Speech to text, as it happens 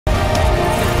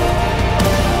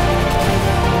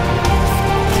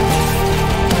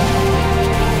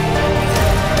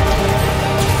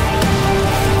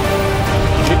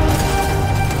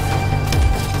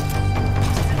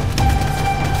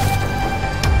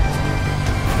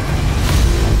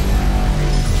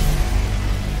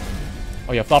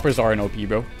Oh yeah, floppers are an OP,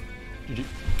 bro. GG.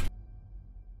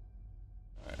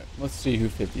 Alright, let's see who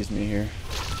 50s me here.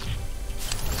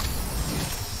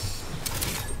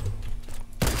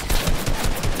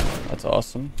 That's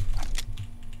awesome.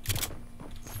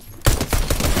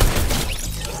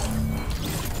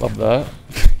 Love that.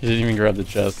 He didn't even grab the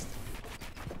chest.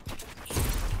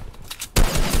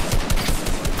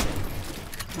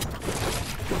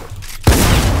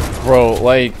 Bro,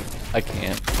 like, I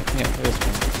can't play this game.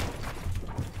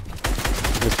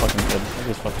 Look at this fucking kid. Look at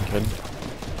this fucking kid.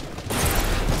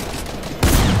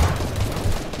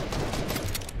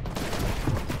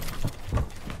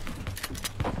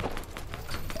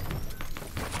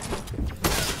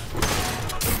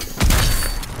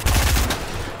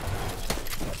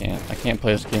 I can't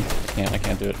play this game. I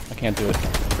can't do it. I can't do it.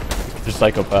 Just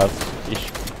psychopaths.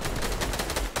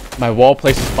 Eesh. My wall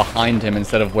places behind him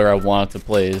instead of where I wanted to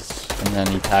place, and then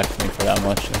he taxed me for that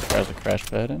much and tries to crash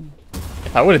pad him.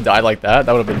 If I would have died like that,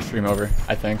 that would have been stream over,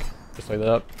 I think. Just like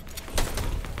that.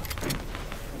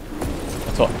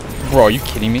 That's all. Bro, are you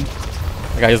kidding me?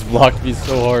 That guy just blocked me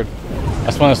so hard. I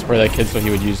just want to spray that kid so he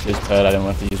would use his pad. I didn't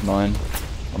want to use mine.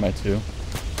 Or my two.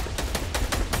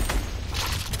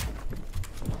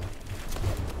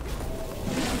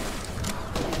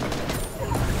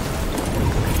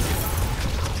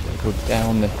 Go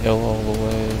down the hill all the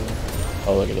way.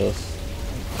 Oh, look at this.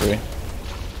 3.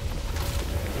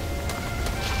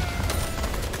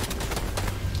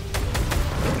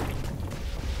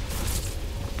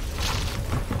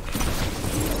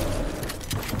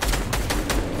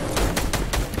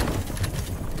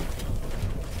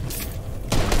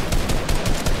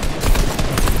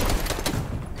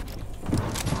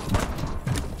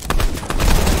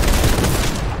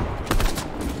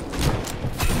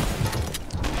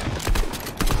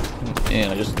 And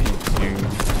I just need to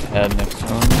head next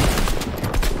one.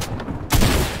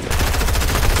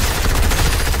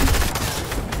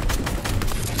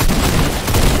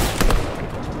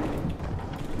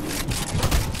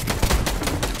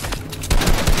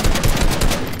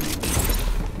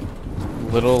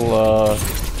 Little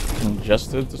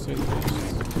congested to say the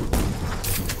least.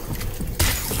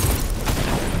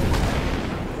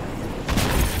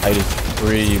 Height is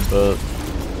 3, but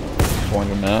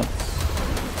 400 mats.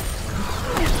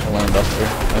 Land duster.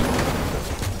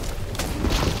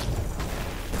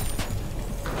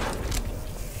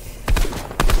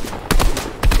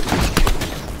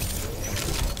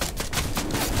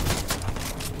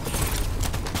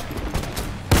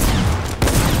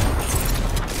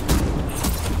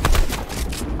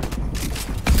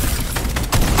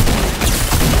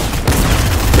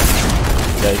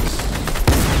 Yikes.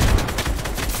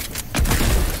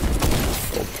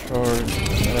 Full charge.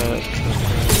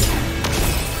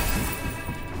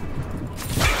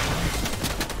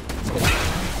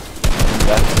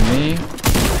 Back to me.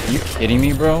 Are you kidding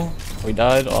me, bro? We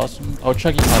died. Awesome. Oh,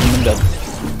 Chucky, I'm dead.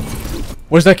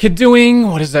 What is that kid doing?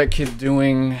 What is that kid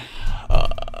doing?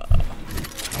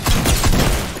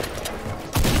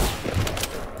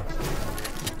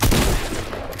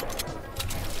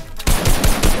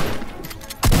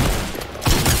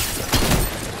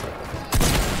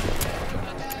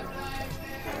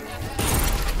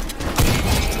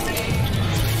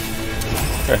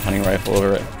 Try hunting rifle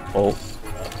over it. Bolt.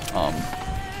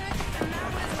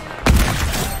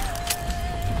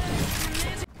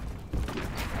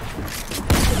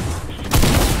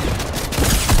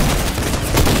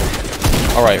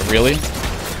 Alright, really?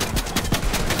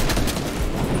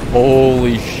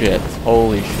 Holy shit.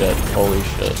 Holy shit. Holy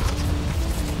shit.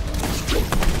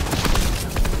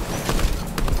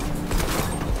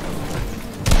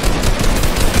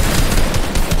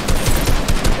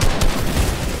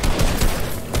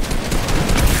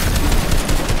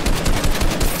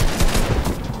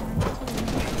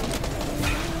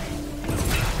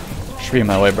 Tree in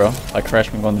my way, bro. I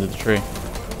crashed me going into the tree.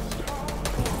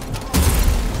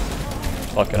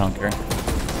 Fuck it, I don't care.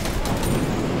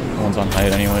 No one's on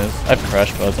height anyways. I have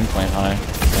crash buds, I'm playing high.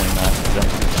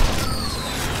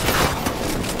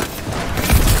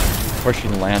 Of course she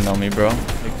land on me, bro.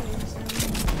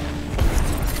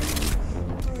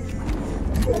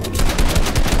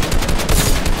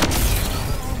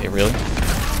 Okay, really?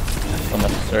 That's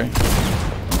unnecessary.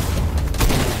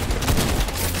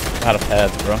 Out of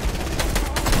pads, bro.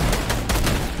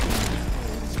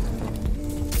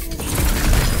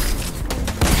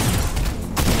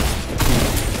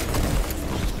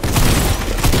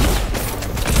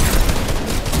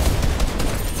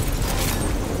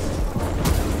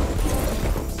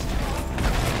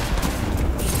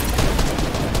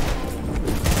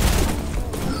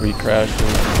 Three crashes,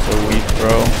 I'm so weak,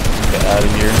 bro. Get out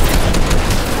of here.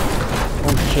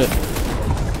 Oh shit.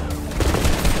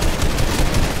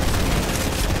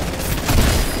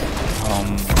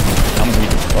 I'm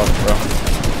weak as fuck, bro.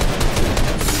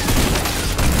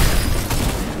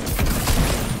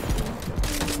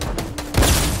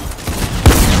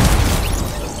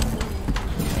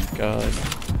 Thank God.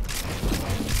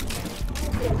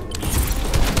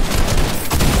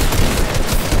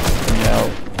 Get me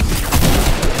out.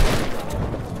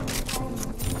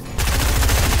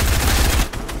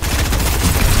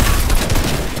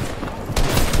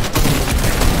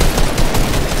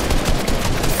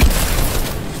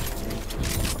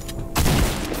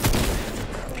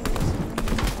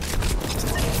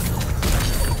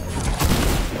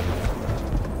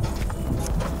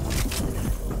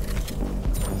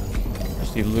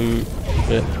 Loot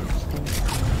bit.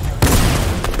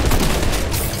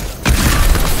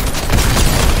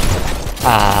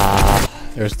 Ah,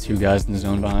 there's two guys in the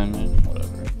zone behind me.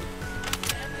 Whatever.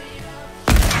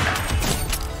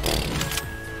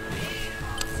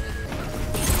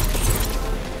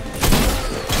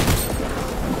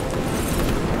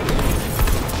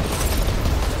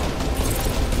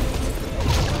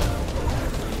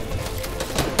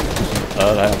 I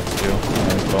have two.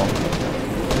 Might as well.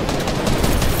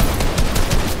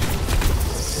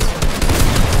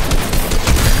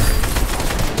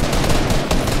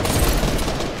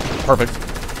 Perfect.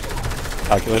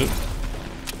 Calculated.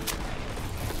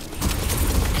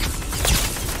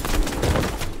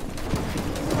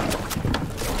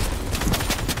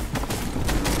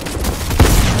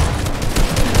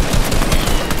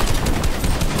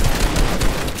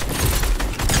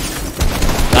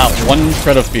 Not one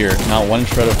shred of fear. Not one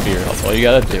shred of fear. That's all you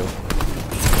gotta do.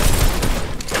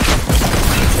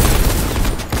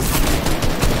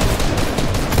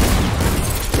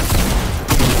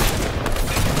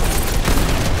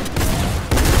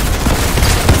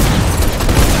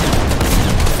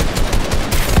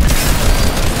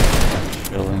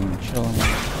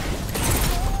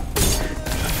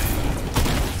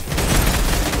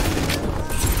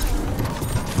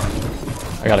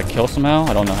 I gotta kill somehow.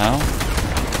 I don't know how.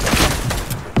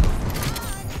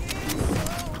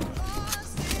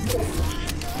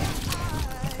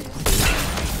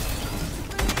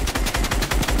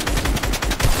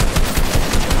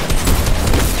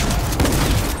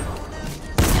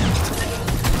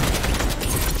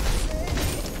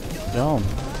 Dumb.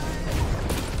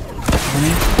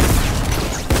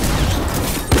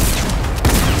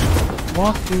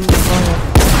 Walk through the fire.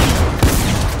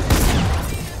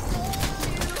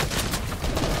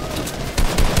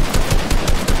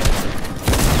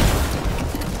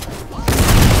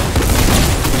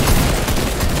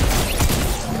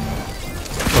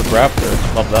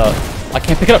 Grappler, love that. I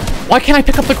can't pick it up. Why can't I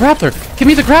pick up the grappler? Give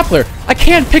me the grappler. I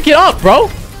can't pick it up, bro.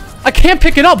 I can't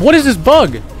pick it up. What is this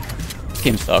bug? This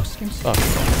game sucks. This game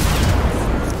sucks.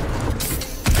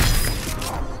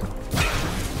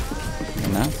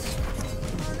 And that's...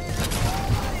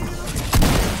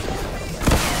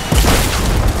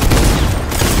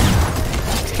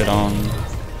 Get on.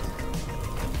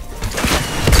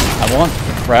 I want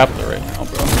the grappler right now,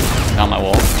 bro. Down my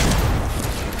wall.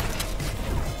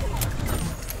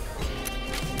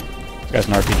 This guy's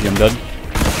an RPG, I'm dead.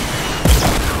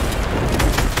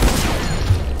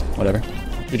 Whatever.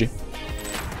 GG.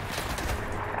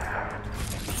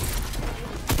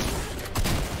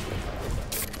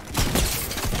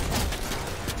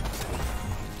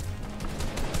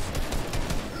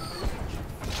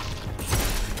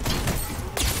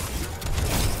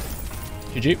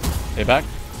 GG. Stay back. I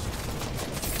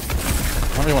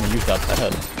don't really want to use that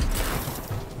head.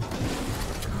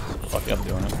 Fuck you up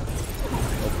doing it.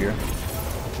 Up here.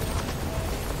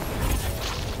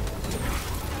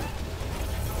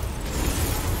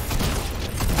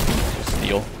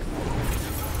 Steal.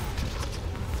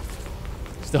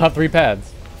 Still have 3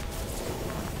 pads.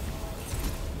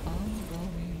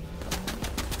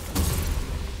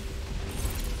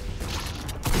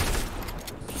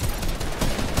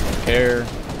 Don't care.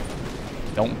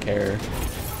 Don't care.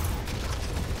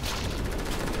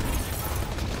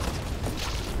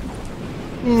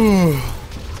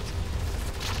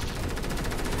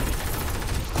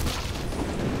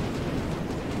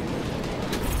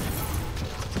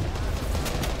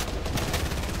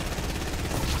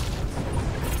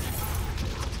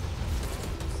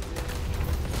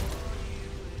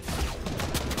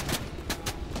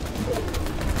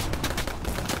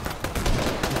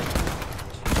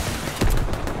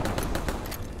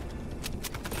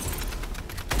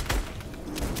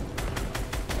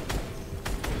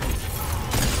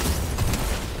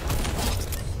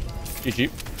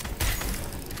 GG.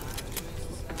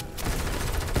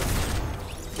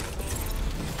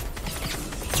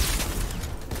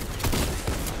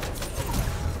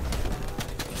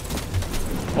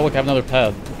 Oh look, I have another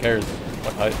pad. Who cares?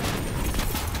 Fuck height.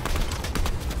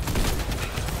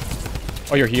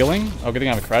 Oh, you're healing? Oh, good thing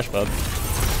I have a crash pad.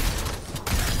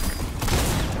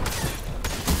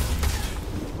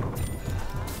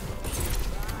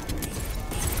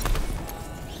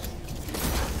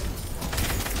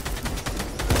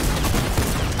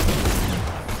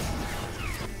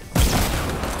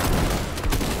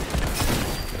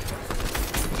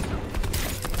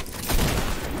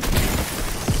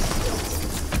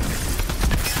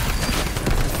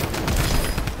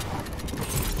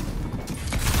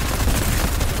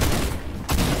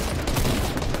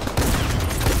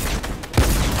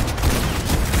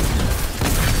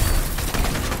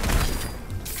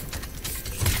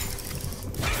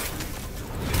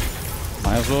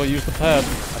 Might as well use the pad. I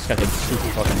just got hit super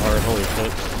fucking hard. Holy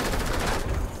shit.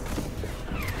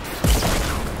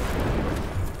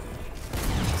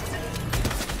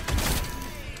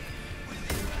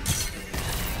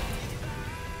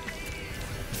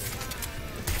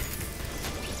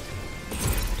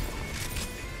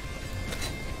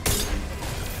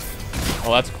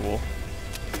 Oh, that's cool.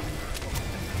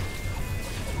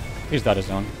 He's got his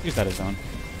own. He's got his own.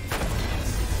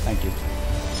 Thank you.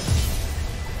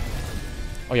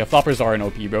 Oh yeah, floppers are an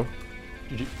OP, bro.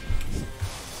 GG.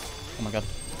 Oh my god.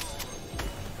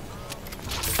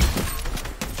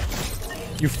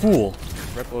 You fool!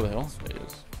 Right below the hill? There he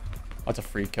is. Oh, that's a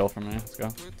free kill from me. Let's go.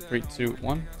 3, 2,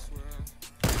 1.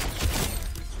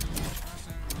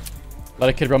 Let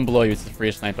a kid run below you. It's the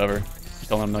freest snipe ever. Just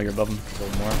don't let him know you're above him. A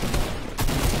little more.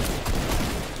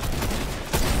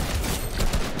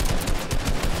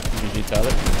 GG,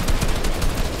 Tyler.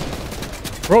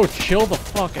 Bro, chill the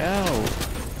fuck out.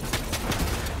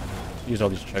 Use all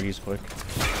these chuggies quick.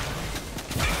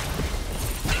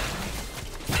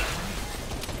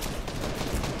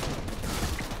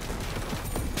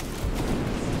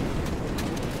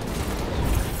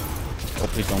 Oh,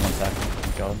 please don't one sack.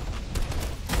 Thank God.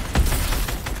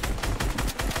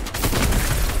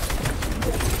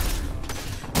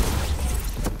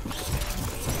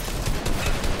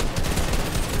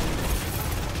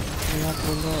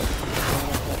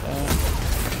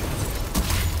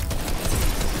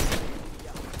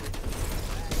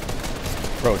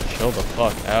 Bro, chill the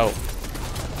fuck out.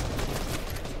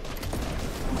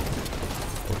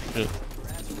 Oh shit.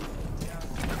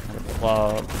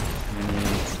 Flop.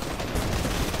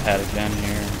 Pad again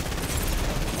here.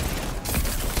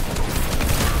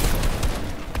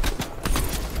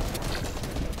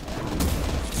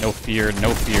 No fear,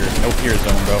 no fear, no fear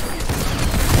zone, bro.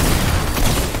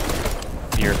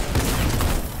 Fear.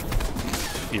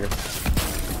 Fear.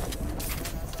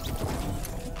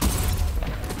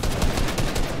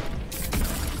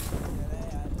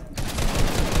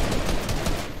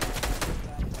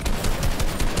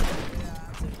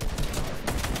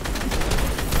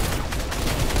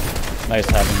 Nice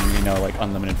having, you know, like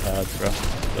unlimited pads, bro.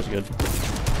 That's good.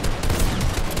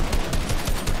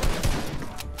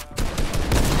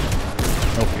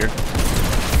 No fear.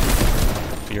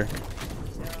 Fear.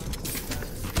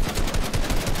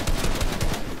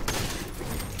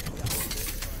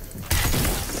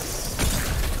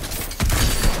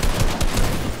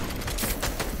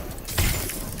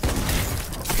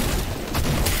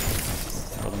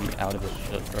 Let me out of this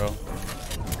shit, bro.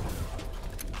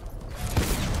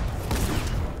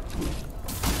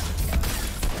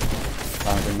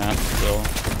 Foundry map still.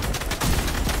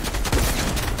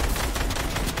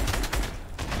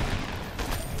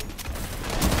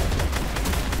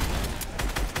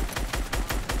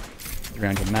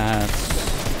 $300 mats.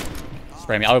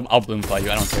 Spray me. I'll bloom fight you.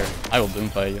 I don't care. I will bloom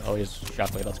fight you. Oh, he's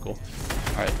shotblade. That's cool.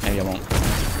 All right, maybe I won't.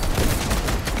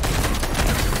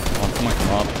 Come on,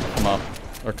 come up, come up.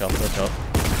 Work up, work up.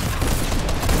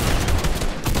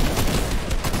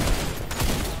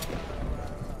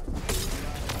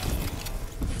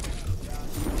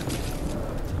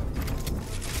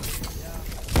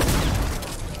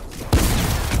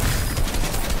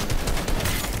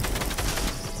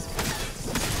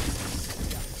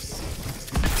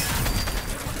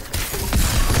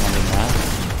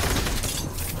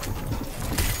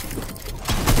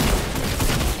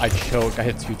 I choked. I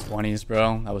hit 220s,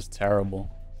 bro. That was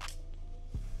terrible.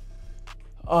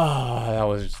 Oh, that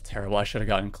was just terrible. I should have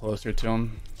gotten closer to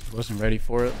him. Wasn't ready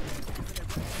for it.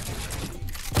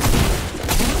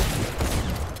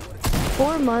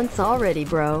 4 months already,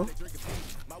 bro.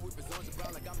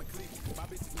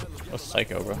 That's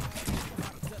psycho, bro.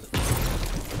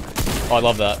 Oh, I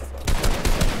love that.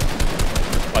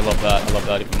 Oh, I love that. I love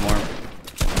that even more.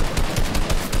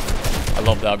 I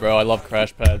love that, bro. I love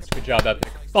crash pads. Good job,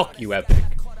 Epic. Fuck you, Epic.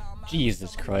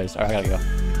 Jesus Christ. Alright, I gotta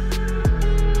go.